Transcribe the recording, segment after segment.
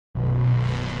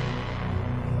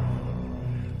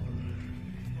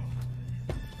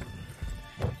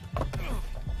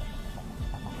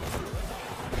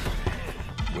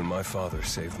My father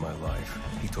saved my life.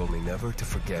 He told me never to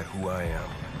forget who I am,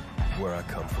 where I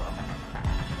come from.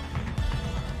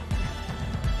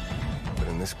 But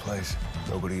in this place,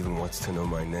 nobody even wants to know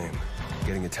my name.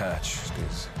 Getting attached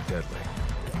is deadly.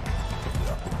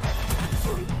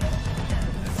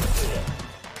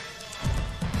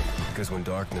 Because when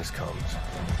darkness comes,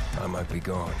 I might be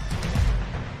gone.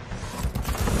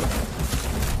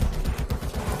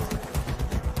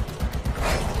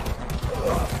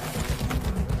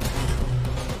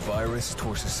 The virus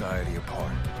tore society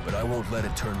apart, but I won't let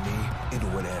it turn me into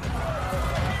an enemy.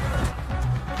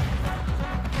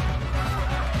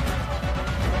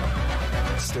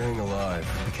 Staying alive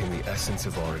became the essence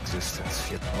of our existence,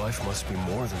 yet life must be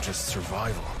more than just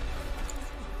survival.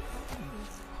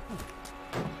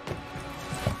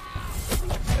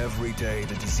 Every day,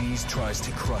 the disease tries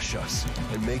to crush us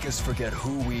and make us forget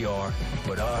who we are,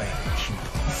 but I keep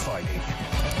fighting.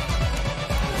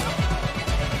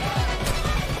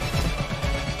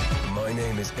 My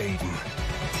name is Aiden,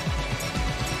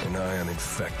 and I am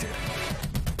infected.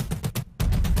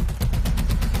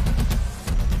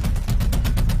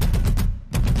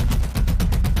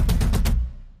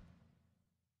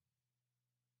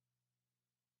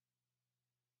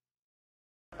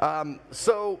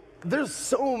 So there's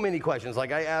so many questions.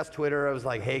 Like I asked Twitter, I was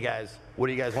like, hey guys, what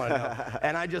do you guys want to know?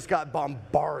 And I just got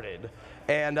bombarded.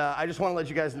 And I just want to let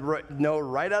you guys know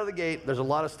right out of the gate, there's a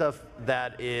lot of stuff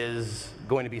that is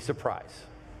going to be surprise.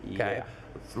 Okay? Yeah.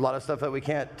 It's a lot of stuff that we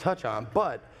can't touch on,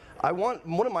 but one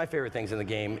of my favorite things in the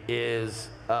game is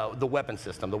the weapon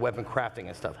system, the weapon crafting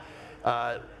and stuff.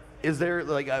 Is there,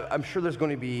 like, I'm sure there's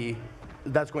going to be,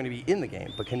 that's going to be in the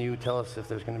game, but can you tell us if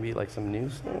there's going to be like some new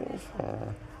stuff?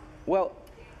 Well,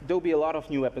 there'll be a lot of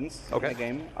new weapons in the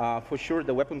game. For sure,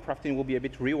 the weapon crafting will be a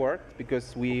bit reworked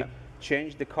because we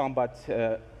changed the combat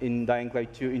in Dying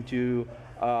Light 2 into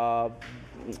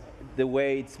the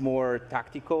way it's more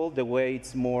tactical, the way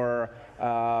it's more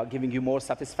giving you more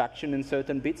satisfaction in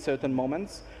certain bits, certain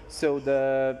moments. So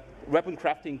the weapon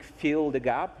crafting fills the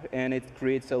gap, and it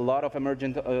creates a lot of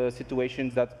emergent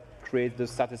situations that create the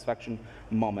satisfaction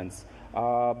moments.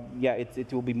 Yeah,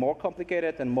 it will be more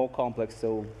complicated and more complex,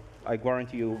 so I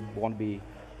guarantee you won't be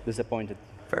disappointed.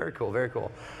 Very cool, very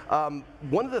cool.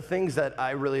 One of the things that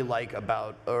I really like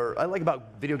about, or I like about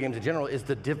video games in general, is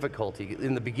the difficulty.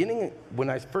 In the beginning, when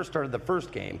I first started the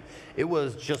first game, it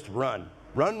was just run.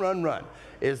 Run, run, run.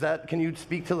 Is that, can you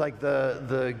speak to like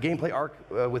the gameplay arc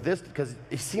with this? Because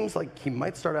it seems like he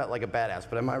might start out like a badass,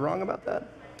 but am I wrong about that?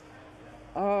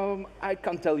 I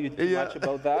can't tell you too much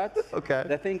about that. Okay.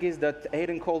 The thing is that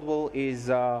Aiden Caldwell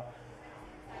is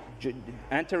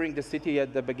entering the city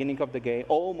at the beginning of the game,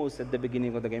 almost at the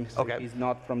beginning of the game. So he's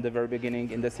not from the very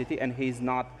beginning in the city, and he's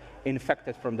not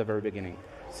infected from the very beginning.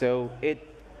 So it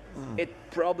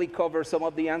probably covers some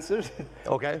of the answers.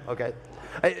 Okay, okay.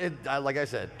 Like I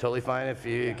said, totally fine if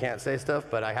you can't say stuff,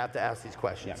 but I have to ask these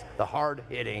questions. Yeah. The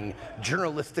hard-hitting,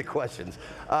 journalistic questions.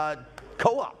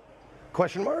 Co-op,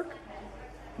 question mark?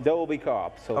 There will be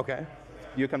co-op, so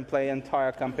you can play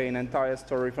entire campaign, entire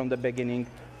story from the beginning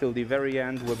till the very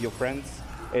end with your friends.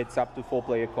 It's up to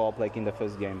 4-player co-op like in the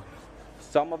first game.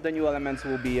 Some of the new elements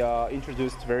will be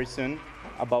introduced very soon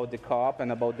about the co-op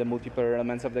and about the multiplayer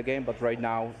elements of the game, but right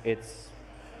now it's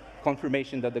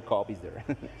confirmation that the co-op is there.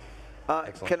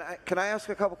 Can I ask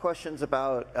a couple questions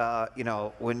about, you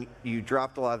know, when you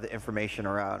dropped a lot of the information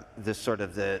around this sort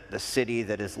of the city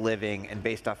that is living and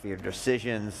based off of your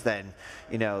decisions, then,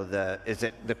 you know, is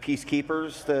it the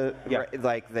peacekeepers,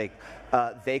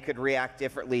 they could react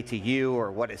differently to you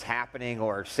or what is happening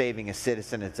or saving a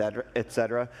citizen, et cetera, et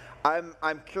cetera.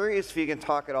 I'm curious if you can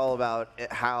talk at all about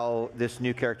how this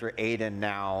new character Aiden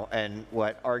now, and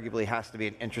what arguably has to be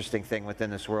an interesting thing within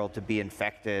this world, to be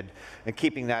infected and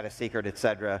keeping that a secret, et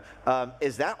cetera.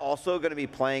 Is that also going to be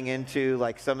playing into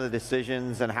like some of the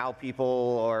decisions and how people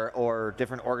or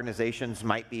different organizations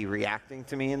might be reacting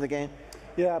to me in the game?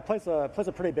 Yeah, it plays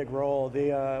a pretty big role.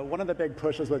 One of the big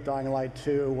pushes with Dying Light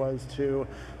 2 was to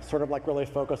sort of like really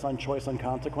focus on choice and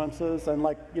consequences. And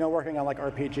like, you know, working on like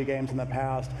RPG games in the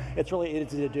past, it's really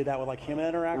easy to do that with like human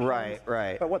interactions. Right,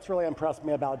 right. But what's really impressed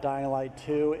me about Dying Light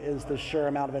 2 is the sheer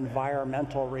amount of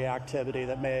environmental reactivity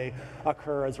that may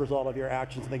occur as a result of your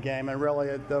actions in the game. And really,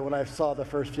 when I saw the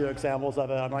first few examples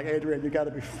of it, I'm like, Adrian, you got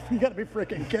to be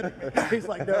freaking kidding me. He's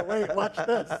like, no, wait, watch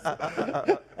this.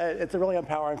 It's really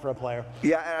empowering for a player.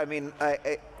 Yeah, I mean,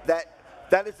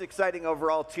 That is exciting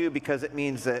overall, too, because it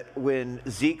means that when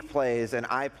Zeke plays and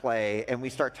I play and we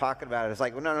start talking about it, it's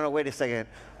like, well, no, wait a second.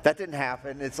 That didn't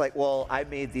happen. It's like, well, I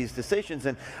made these decisions.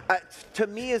 And to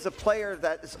me as a player,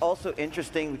 that is also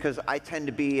interesting because I tend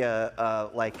to be a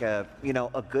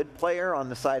good player on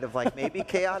the side of like maybe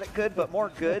chaotic good, but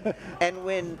more good. And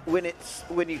when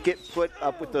you get put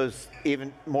up with those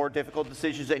even more difficult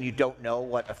decisions and you don't know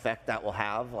what effect that will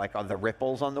have, like on the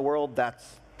ripples on the world,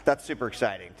 that's super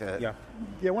exciting.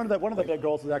 Yeah, one of the big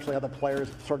goals is actually have the players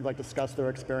sort of like discuss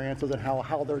their experiences and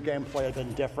how their gameplay has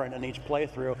been different in each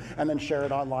playthrough, and then share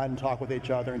it online and talk with each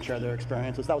other and share their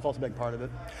experiences. That was also a big part of it.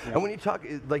 Yeah. And when you talk,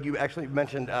 like you actually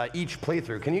mentioned each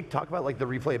playthrough, can you talk about like the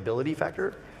replayability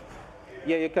factor?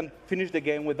 Yeah, you can finish the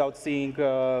game without seeing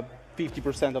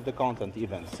 50% of the content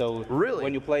even. So really,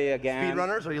 when you play again,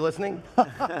 speedrunners, are you listening?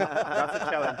 That's a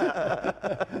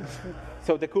challenge.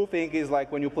 So the cool thing is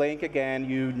like when you're playing again,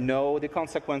 you know the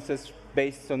consequences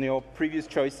based on your previous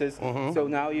choices. So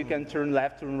now you can turn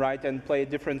left, turn right, and play it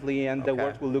differently, and the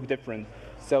world will look different.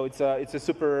 So it's a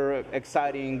super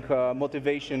exciting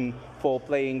motivation for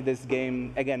playing this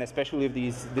game again, especially if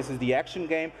this is the action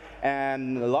game,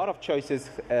 and a lot of choices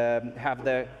have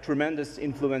the tremendous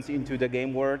influence into the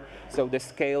game world. So the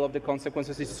scale of the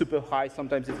consequences is super high.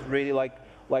 Sometimes it's really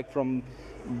like from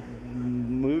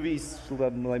movies,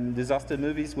 like disaster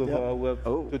movies with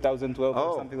 2012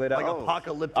 or something like that. Like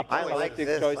apocalyptic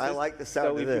choices. I like the sound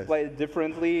of this. So if you play it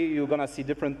differently, you're gonna see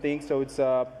different things. So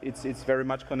it's very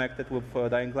much connected with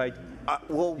Dying Light.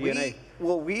 Will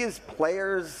we as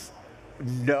players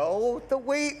know the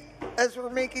weight as we're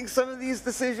making some of these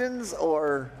decisions,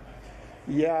 or?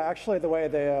 Yeah, actually, the way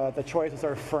the choices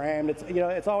are framed,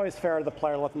 it's always fair to the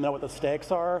player to let them know what the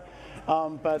stakes are.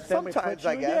 But then sometimes,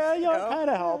 I guess. Yeah, it kind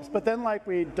of helps. But then, like,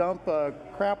 we dump a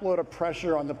crap load of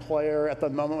pressure on the player at the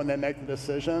moment when they make the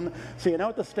decision. So you know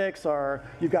what the stakes are.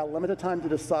 You've got limited time to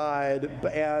decide,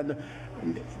 and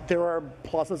there are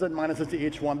pluses and minuses to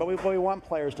each one. But we want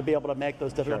players to be able to make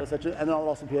those difficult decisions, and then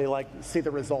also be like see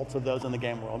the results of those in the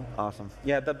game world. Awesome.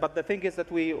 Yeah, but the thing is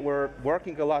that we were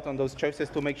working a lot on those choices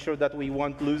to make sure that we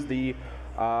won't lose the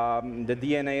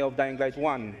DNA of Dying Light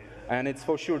 1. And it's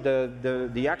for sure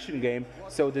the action game.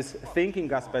 So this thinking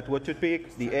aspect, what to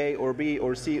pick, the A or B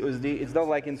or C or D, it's not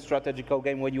like in strategical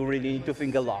game where you really need to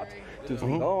think a lot. To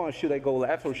think, oh, should I go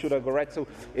left or should I go right? So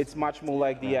it's much more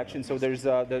like the action. So there's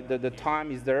the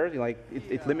time is there, like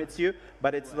it limits you,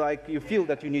 but it's like you feel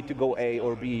that you need to go A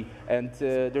or B, and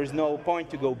there's no point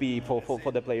to go B for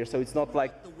the player. So it's not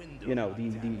like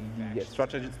the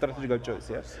strategical choice.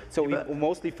 Yeah. So we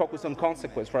mostly focus on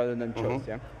consequence rather than choice.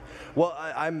 Yeah. Well,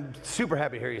 I'm super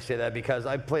happy to hear you say that because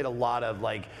I've played a lot of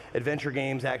like adventure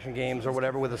games, action games, or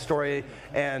whatever with a story,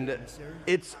 and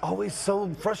it's always so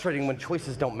frustrating when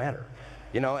choices don't matter,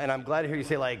 And I'm glad to hear you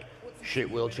say like, shit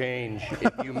will change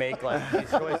if you make like these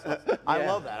choices. I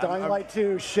love that. Dying Light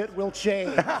 2, shit will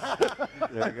change.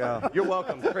 There you go. You're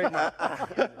welcome. Trademark.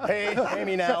 Pay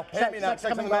me now. Pay me now.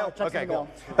 Check in the mail. Okay, cool.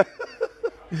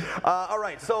 All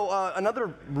right, so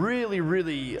another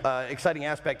really exciting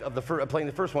aspect of playing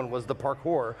the first one was the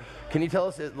parkour. Can you tell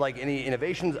us like any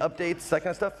innovations, updates, that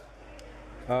kind of stuff?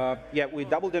 Yeah, we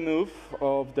doubled the move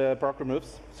of the parkour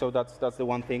moves, so that's the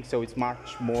one thing. So it's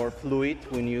much more fluid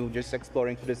when you just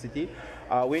exploring to the city.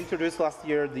 We introduced last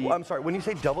year the. I'm sorry. When you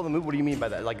say double the move, what do you mean by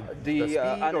that? Like the speed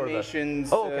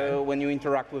animations or the... when you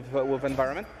interact with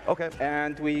environment. Okay.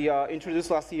 And we introduced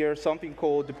last year something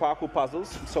called the parkour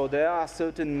puzzles. So there are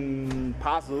certain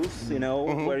puzzles,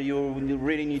 where you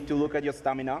really need to look at your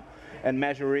stamina and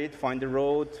measure it, find the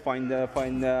road, find the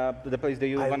place that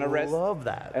you want to rest. I love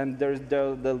that. And there's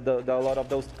a lot of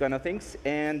those kind of things.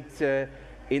 And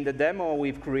in the demo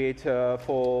we've created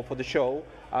for the show,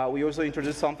 we also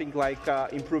introduced something like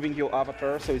improving your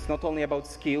avatar. So it's not only about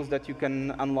skills that you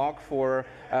can unlock for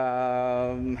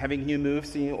having new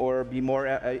moves or be more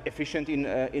efficient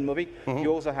in moving.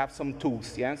 You also have some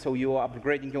tools. Yeah. So you are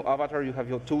upgrading your avatar. You have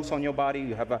your tools on your body.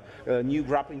 You have a new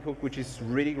grappling hook, which is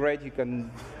really great. You can.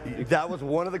 That was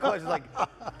one of the questions. Like,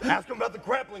 ask them about the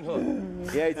grappling hook.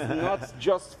 Yeah, it's not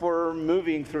just for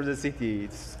moving through the city.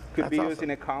 It could be used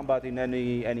in a combat in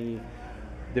any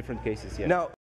different cases. Yeah. Now.